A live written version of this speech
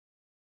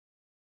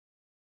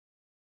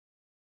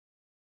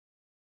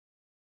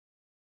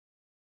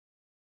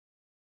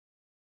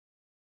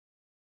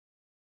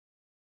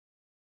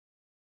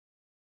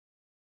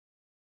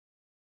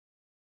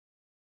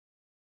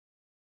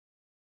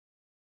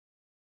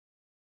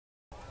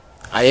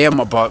I am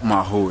about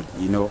my hood,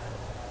 you know,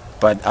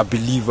 but I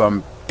believe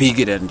I'm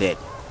bigger than that,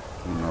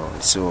 you know.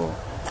 So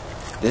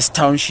this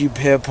township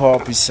hip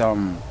hop is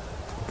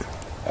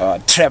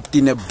trapped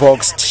in a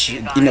box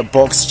shit, you know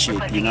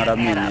what I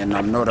mean? And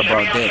I'm not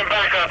about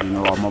that, you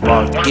know. I'm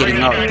about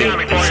getting out there. So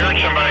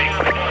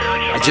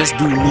I just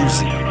do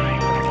music.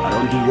 I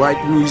don't do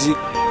white music.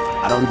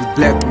 I don't do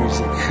black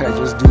music. I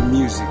just do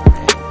music,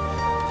 man.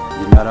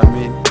 You know what I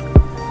mean?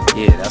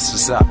 Yeah, that's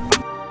what's up.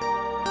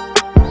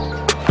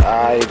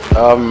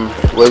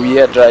 Where we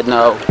at right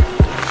now?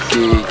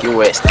 The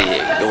west,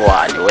 the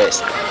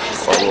west.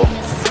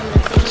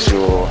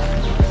 So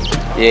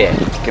yeah,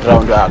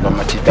 around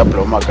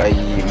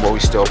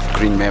most of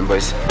green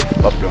members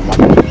of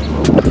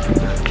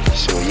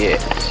so yeah,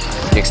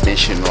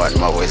 extension one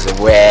was the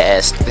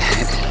west.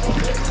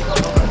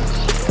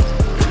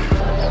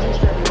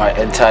 My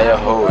entire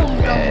hood,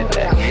 man.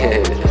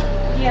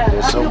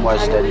 There's so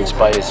much that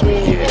inspires me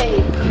here,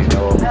 you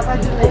know.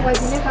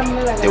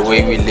 The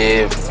way we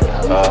live,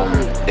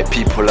 the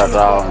people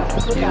around,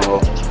 you know.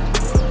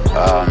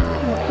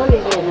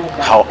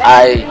 How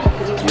I,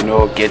 you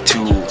know, get to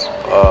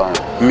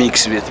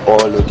mix with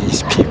all of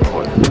these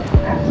people.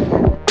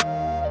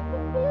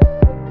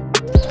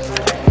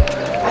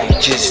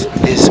 Like just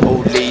these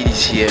old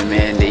ladies here,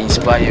 man, they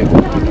inspire me,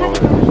 you know.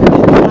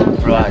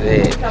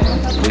 Brother,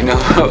 you know.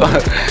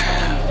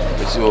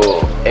 So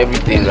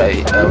everything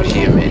right out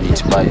here, man,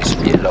 inspires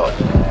me a lot.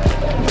 You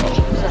know?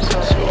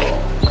 So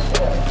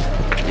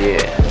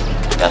yeah,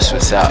 that's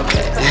what's up,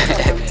 man.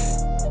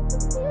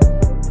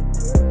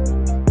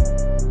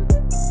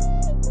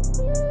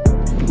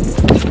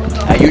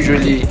 I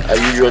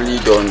usually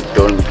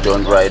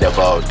don't write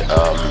about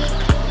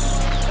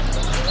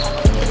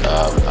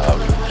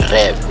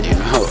rap, you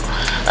know.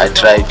 I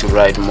try to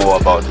write more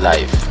about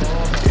life,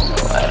 you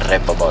know. I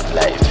rap about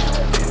life,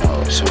 you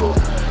know. So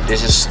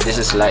this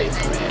is life,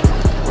 man.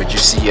 What you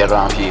see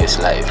around here is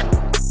life.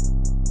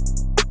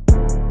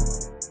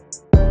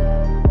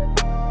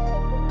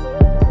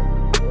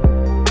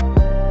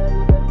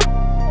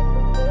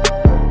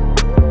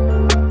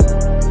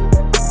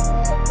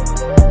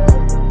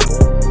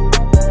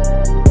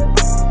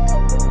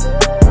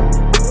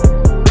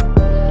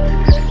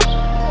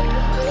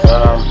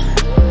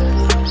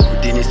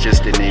 Houdini is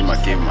just the name I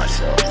gave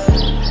myself.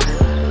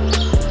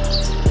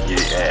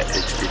 Yeah,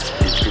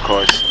 it's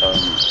because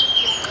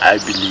I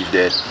believe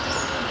that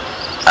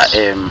I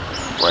am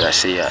what I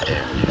say I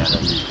am, you know what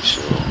I mean?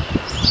 So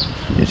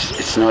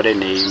it's not a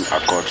name I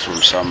got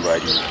from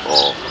somebody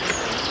or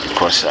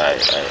because I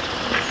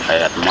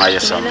admire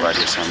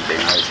somebody or something.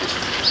 I just,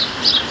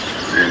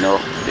 you know,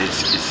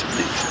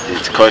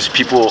 it's because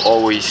people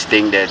always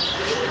think that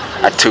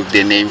I took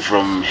the name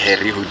from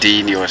Harry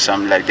Houdini or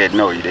something like that.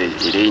 No, it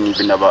ain't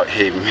even about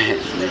him,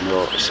 you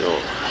know.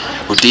 So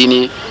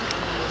Houdini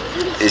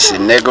is a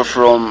nigga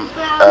from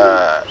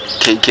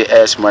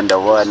KKS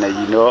Mandawana,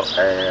 you know,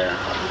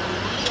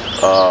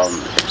 a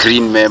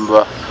green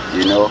member,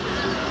 you know.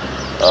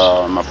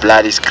 My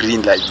blood is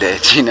green like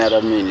that, you know what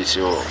I mean?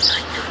 So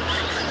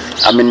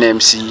I'm an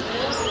MC,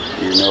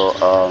 you know.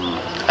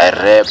 I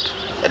rap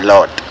a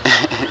lot,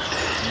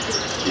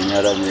 you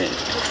know what I mean?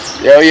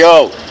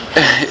 Yo.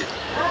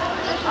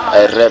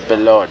 I rap a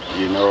lot,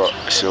 you know,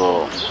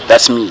 so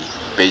that's me,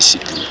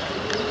 basically.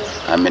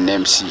 I'm an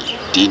MC.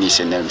 Dean is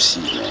an MC,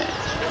 man.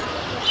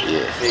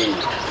 Yeah.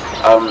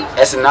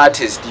 As an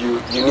artist,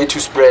 you need to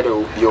spread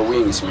your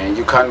wings, man.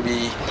 You can't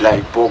be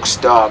like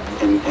boxed up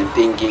and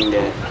thinking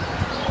that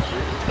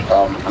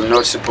I'm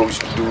not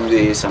supposed to do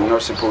this, I'm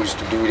not supposed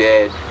to do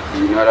that.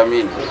 You know what I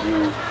mean?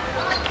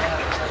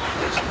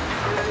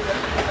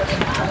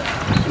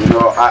 You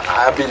know,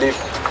 I believe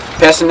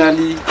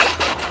personally.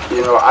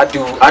 You know, I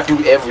do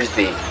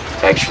everything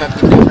actually.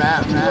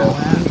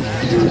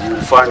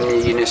 You find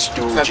me in a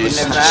stew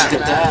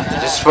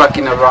just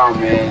fucking around,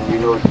 man. You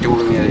know,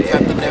 doing a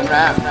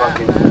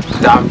fucking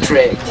damn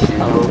track, you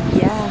know.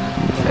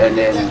 And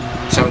then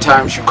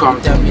sometimes you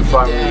come to me,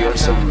 find me on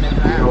some,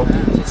 you know,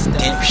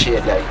 deep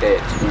shit like that.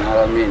 You know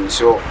what I mean?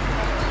 So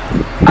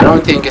I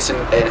don't think it's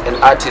an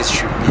artist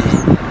should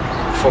be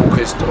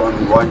focused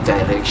on one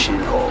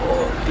direction or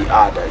the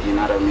other. You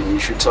know what I mean? You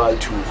should try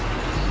to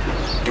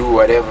do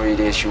whatever it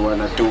is you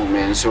wanna do,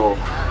 man. So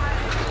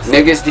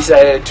niggas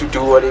decided to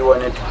do what they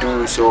wanted to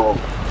do, so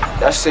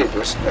that's it.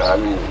 I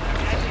mean,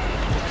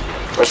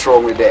 what's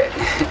wrong with that?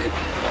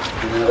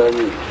 You know what I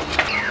mean?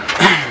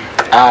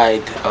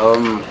 Alright,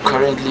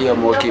 currently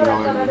I'm working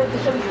on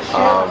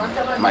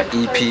my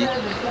EP, you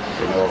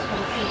know.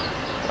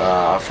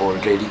 I've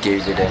already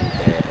gave it a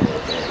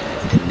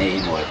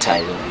name or a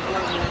title,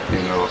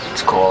 you know.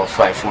 It's called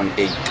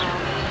 518.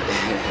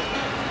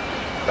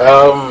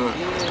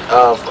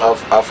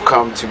 I've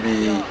come to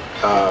be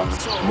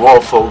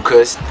more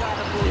focused,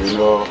 you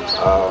know.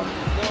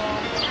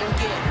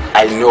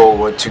 I know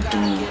what to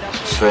do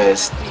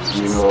first,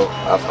 you know.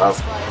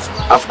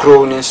 I've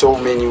grown in so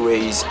many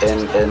ways,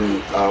 and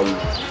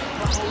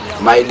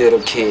my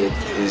little kid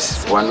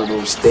is one of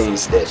those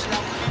things that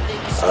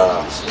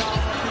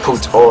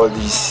put all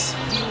these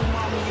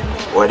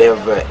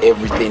whatever,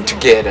 everything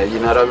together, you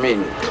know what I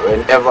mean?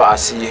 Whenever I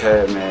see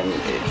her, man,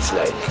 it's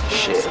like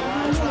shit,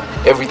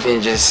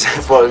 everything just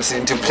falls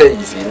into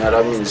place, you know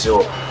what I mean?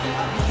 So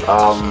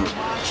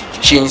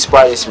she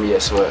inspires me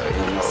as well,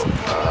 you know.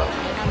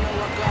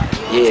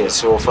 Yeah,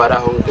 so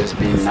fatherhood has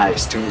been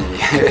nice to me.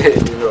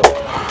 You know,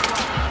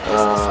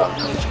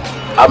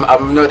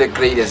 I'm not the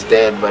greatest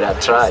dad, but I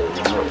try,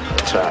 you know, I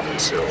try.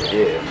 So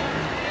yeah,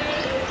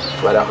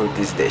 fatherhood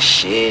is the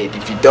shit.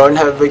 If you don't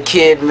have a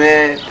kid,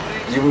 man,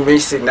 you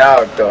missing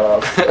out,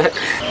 dog.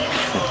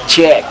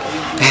 Check.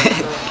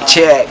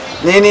 Check.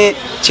 Nini,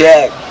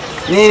 check.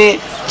 Nini,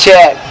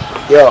 check.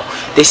 Yo,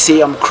 they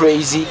say I'm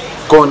crazy,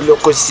 gone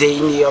loco,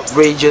 zany,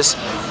 outrageous.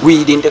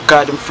 Weed in the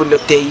garden full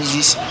of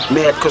daisies.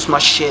 Mad cause my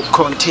shit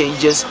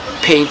contagious.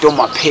 Paint on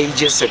my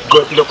pages, a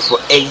good look for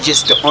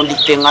ages. The only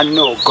thing I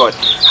know, God,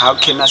 how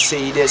can I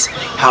say this?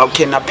 How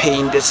can I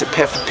paint this? A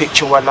perfect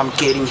picture while I'm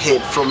getting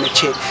hit from a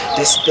chick.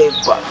 This thing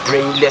but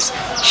brainless.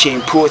 Shame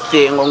poor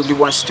thing only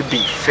wants to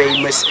be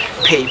famous.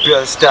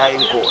 Papers dying,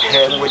 go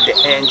hang with the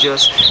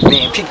angels.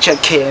 Man, picture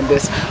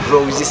canvas,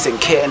 roses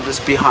and candles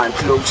behind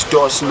closed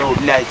doors. No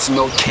lights,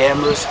 no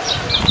cameras.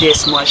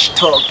 There's much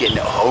talk and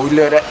a whole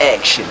lot of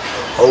action.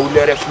 Whole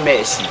lot of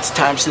mess. It's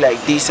times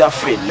like these I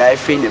feel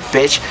life ain't a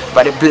bitch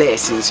but a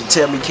blessing. So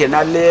tell me, can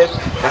I live?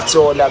 That's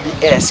all I be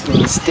asking.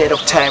 Instead of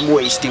time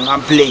wasting,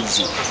 I'm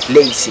lazy.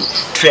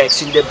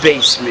 Tracks in the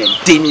basement.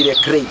 Dinny the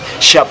great,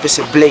 sharp as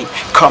a blade.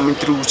 Coming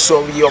through,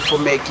 sorry for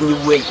making you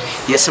wait.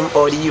 Yes, I'm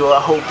audio, I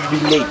hope you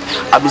relate.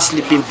 I've been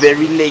sleeping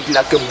very late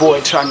like a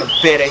boy trying to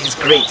better his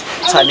grades.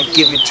 Trying to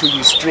give it to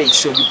you straight,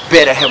 so you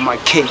better have my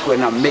cake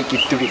when I make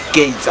it through the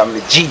gates. I'm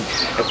a G,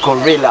 a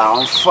gorilla, I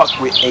don't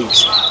fuck with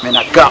apes. Man,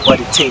 I got what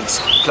it takes,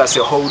 plus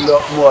a whole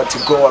lot more to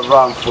go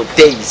around for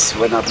days.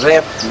 When I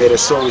rap, man,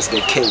 that's always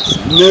the case.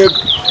 Nigga.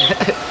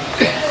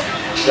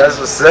 That's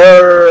what's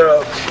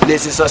up.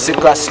 This is a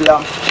secret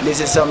slam. This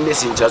is some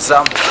messenger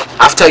slam.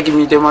 After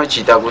giving them a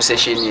cheetah go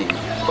session,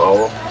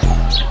 bro,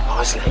 I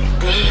was like,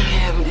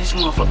 damn, this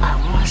motherfucker,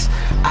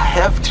 I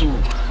have to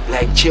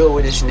like chill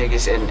with these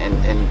niggas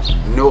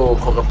and know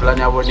how to plan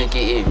our nigga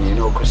in, you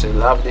know, cause they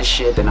love this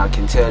shit and I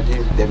can tell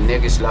you them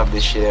niggas love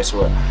this shit as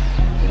well.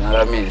 You know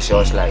what I mean? So I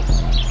was like,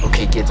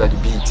 okay, get on the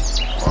beat.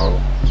 Wow.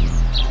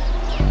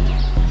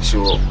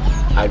 So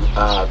I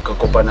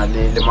kakopana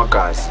le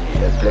makasi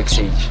Black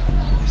Sage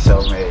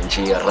somewhere in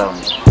G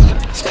around.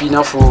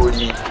 Spina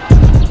 40,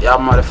 yeah,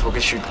 motherfucker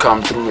should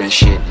come through and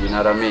shit, you know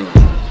what I mean?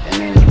 And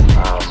then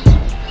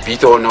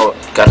beat or no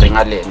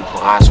Garingale no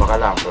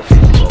Haswakalam profit.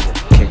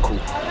 Okay, cool.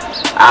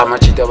 I'm a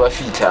cheater about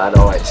feet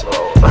otherwise.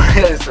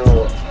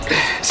 So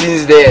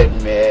since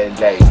then, man,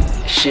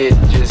 like shit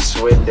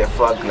just went the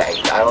fuck,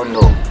 like I don't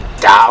know,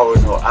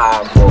 down or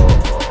up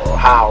or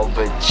how,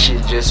 but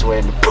shit just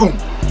went boom.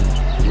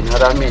 You know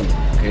what I mean?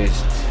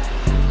 Because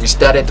we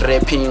started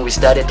rapping, we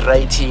started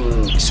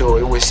writing, so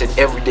it was an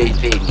everyday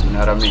thing. You know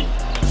what I mean?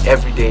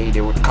 Every day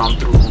they would come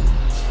through,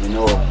 you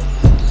know,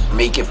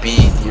 make a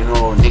beat. You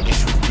know,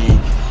 niggas would be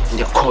in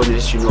the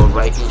corners, you know,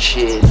 writing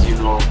shit, you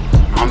know,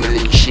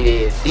 mumbling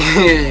shit.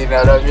 You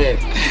know what I mean?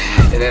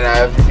 And then I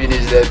have to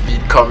finish that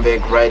beat, come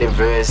back, write a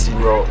verse, you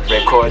know,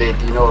 record it,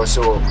 you know.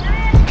 So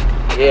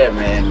yeah,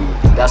 man,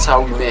 that's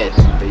how we met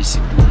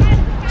basically.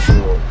 So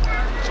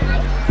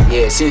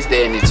yeah, since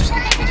then it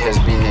has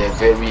been a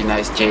very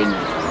nice journey.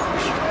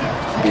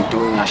 We've been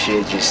doing our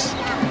shit, just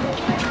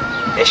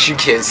as you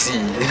can see,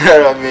 you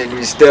know what I mean?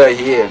 We're still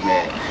here,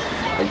 man.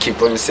 I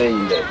keep on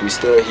saying that we're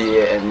still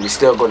here and we're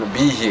still gonna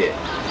be here.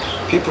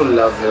 People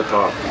love hip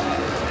hop.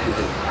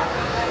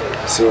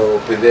 So,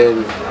 but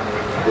then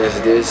there's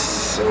this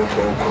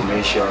so-called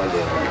commercial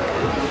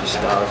and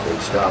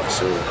stuff.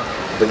 So,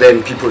 but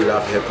then people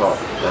love hip hop.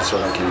 That's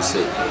what I can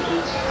say.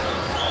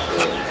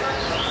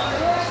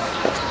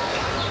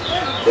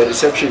 The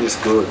reception is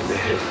good,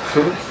 man.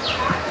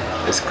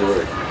 It's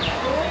good.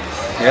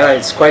 Yeah,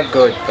 it's quite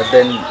good. But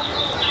then,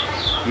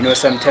 you know,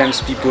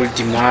 sometimes people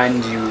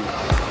demand you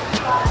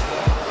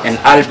an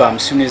album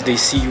as soon as they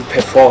see you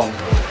perform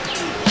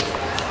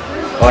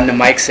on the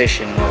mic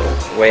session or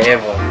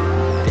wherever.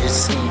 They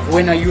say,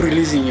 when are you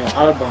releasing your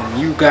album?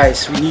 You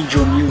guys, we need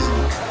your music.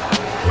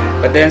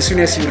 But then as soon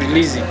as you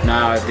release it,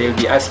 now they'll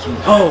be asking,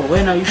 oh,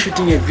 when are you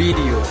shooting a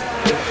video?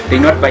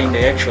 They're not buying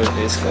the actual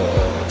disc.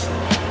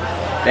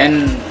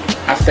 Then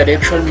after the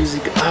actual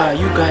music,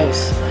 you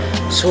guys,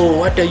 so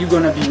what are you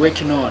gonna be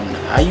working on?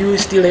 Are you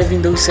still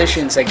having those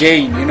sessions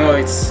again? You know,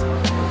 it's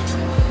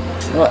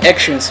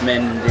actions,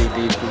 man.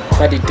 They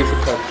quite a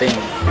difficult thing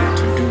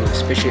to do,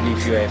 especially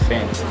if you're a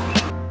fan.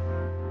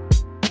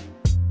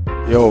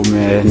 Yo,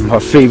 man, my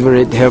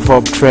favorite hip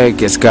hop track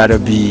has gotta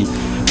be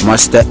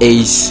Master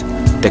Ace,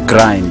 The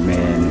Grind,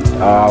 man.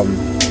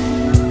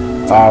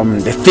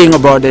 The thing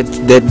about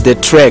that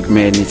track,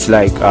 man, it's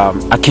like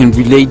I can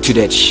relate to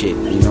that shit,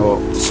 you know.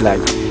 It's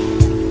like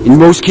in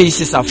most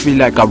cases I feel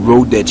like I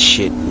wrote that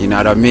shit, you know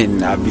what I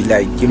mean? I'll be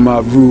like in my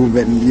room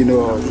and, you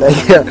know,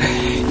 like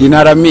you know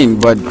what I mean?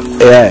 But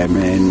yeah,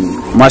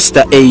 man,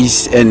 Master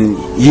Ace, and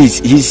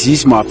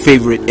he's my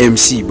favorite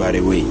MC, by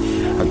the way,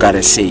 I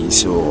gotta say.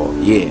 So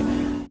yeah.